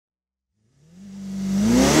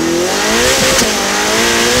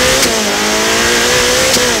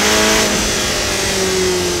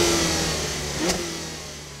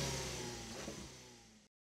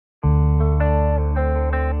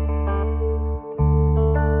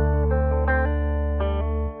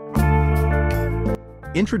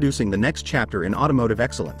Introducing the next chapter in automotive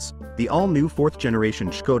excellence, the all-new 4th-generation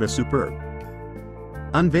Škoda Superb.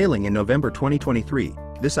 Unveiling in November 2023,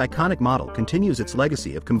 this iconic model continues its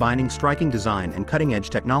legacy of combining striking design and cutting-edge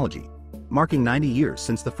technology, marking 90 years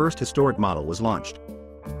since the first historic model was launched.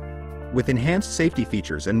 With enhanced safety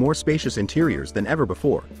features and more spacious interiors than ever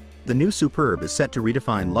before, the new Superb is set to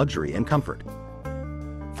redefine luxury and comfort.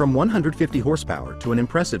 From 150 horsepower to an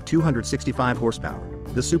impressive 265 horsepower,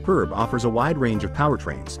 the Superb offers a wide range of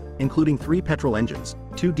powertrains, including 3 petrol engines,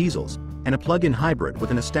 2 diesels, and a plug-in hybrid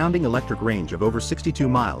with an astounding electric range of over 62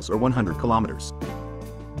 miles or 100 kilometers.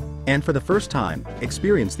 And for the first time,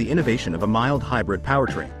 experience the innovation of a mild hybrid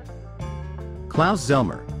powertrain. Klaus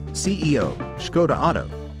Zellmer, CEO, Škoda Auto.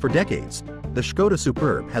 For decades, the Škoda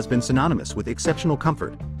Superb has been synonymous with exceptional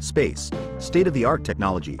comfort, space, state-of-the-art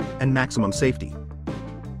technology, and maximum safety.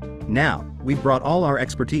 Now, we've brought all our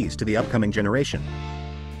expertise to the upcoming generation.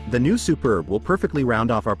 The new Superb will perfectly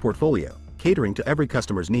round off our portfolio, catering to every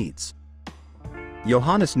customer's needs.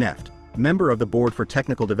 Johannes Neft, member of the Board for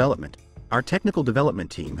Technical Development, our technical development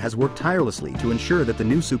team has worked tirelessly to ensure that the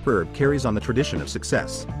new Superb carries on the tradition of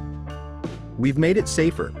success. We've made it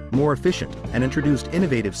safer, more efficient, and introduced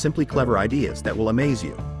innovative Simply Clever ideas that will amaze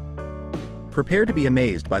you. Prepare to be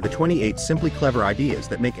amazed by the 28 Simply Clever ideas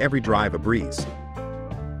that make every drive a breeze.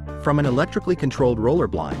 From an electrically controlled roller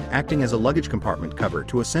blind acting as a luggage compartment cover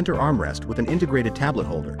to a center armrest with an integrated tablet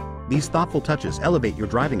holder, these thoughtful touches elevate your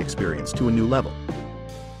driving experience to a new level.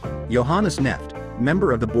 Johannes Neft,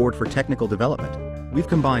 member of the Board for Technical Development, we've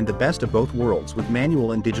combined the best of both worlds with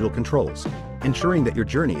manual and digital controls, ensuring that your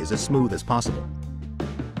journey is as smooth as possible.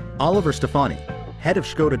 Oliver Stefani, head of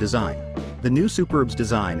Škoda Design, the new Superb's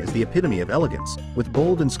design is the epitome of elegance, with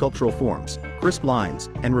bold and sculptural forms, crisp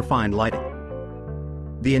lines, and refined lighting.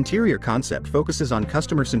 The interior concept focuses on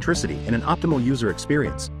customer centricity and an optimal user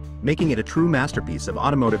experience, making it a true masterpiece of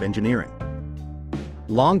automotive engineering.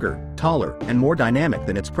 Longer, taller, and more dynamic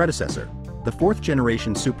than its predecessor, the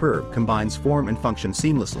 4th-generation Superb combines form and function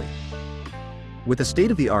seamlessly. With a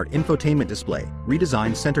state-of-the-art infotainment display,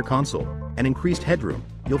 redesigned center console, and increased headroom,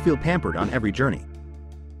 you'll feel pampered on every journey.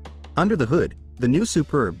 Under the hood, the new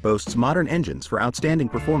Superb boasts modern engines for outstanding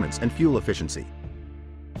performance and fuel efficiency.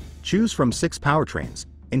 Choose from 6 powertrains,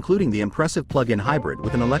 including the impressive plug-in hybrid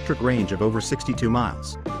with an electric range of over 62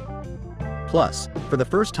 miles. Plus, for the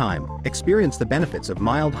first time, experience the benefits of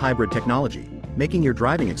mild hybrid technology, making your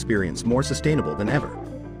driving experience more sustainable than ever.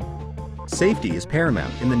 Safety is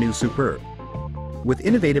paramount in the new Superb. With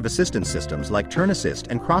innovative assistance systems like Turn Assist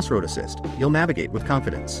and Crossroad Assist, you'll navigate with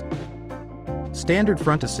confidence. Standard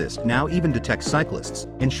Front Assist now even detects cyclists,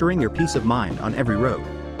 ensuring your peace of mind on every road.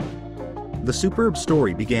 The Superb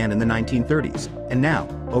story began in the 1930s, and now,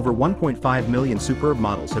 over 1.5 million Superb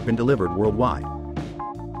models have been delivered worldwide.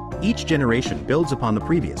 Each generation builds upon the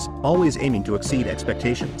previous, always aiming to exceed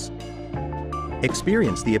expectations.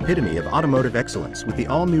 Experience the epitome of automotive excellence with the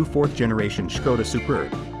all-new 4th-generation Škoda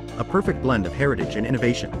Superb, a perfect blend of heritage and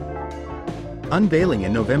innovation. Unveiling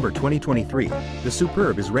in November 2023, the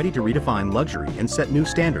Superb is ready to redefine luxury and set new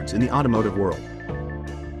standards in the automotive world.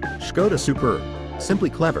 Škoda Superb.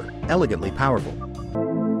 Simply clever, elegantly powerful.